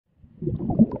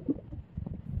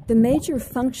The major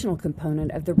functional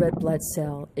component of the red blood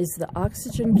cell is the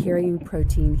oxygen-carrying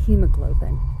protein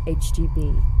hemoglobin,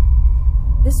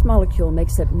 HGB. This molecule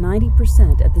makes up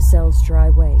 90% of the cell's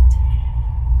dry weight.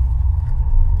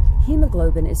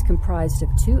 Hemoglobin is comprised of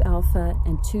 2 alpha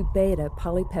and 2 beta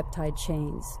polypeptide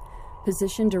chains,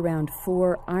 positioned around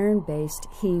 4 iron-based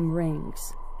heme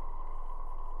rings.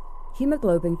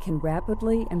 Hemoglobin can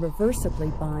rapidly and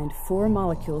reversibly bind 4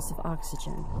 molecules of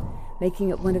oxygen, making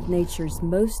it one of nature's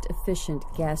most efficient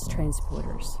gas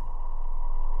transporters.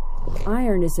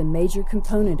 Iron is a major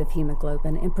component of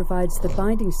hemoglobin and provides the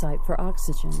binding site for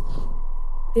oxygen.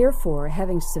 Therefore,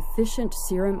 having sufficient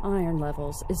serum iron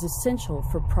levels is essential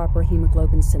for proper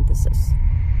hemoglobin synthesis.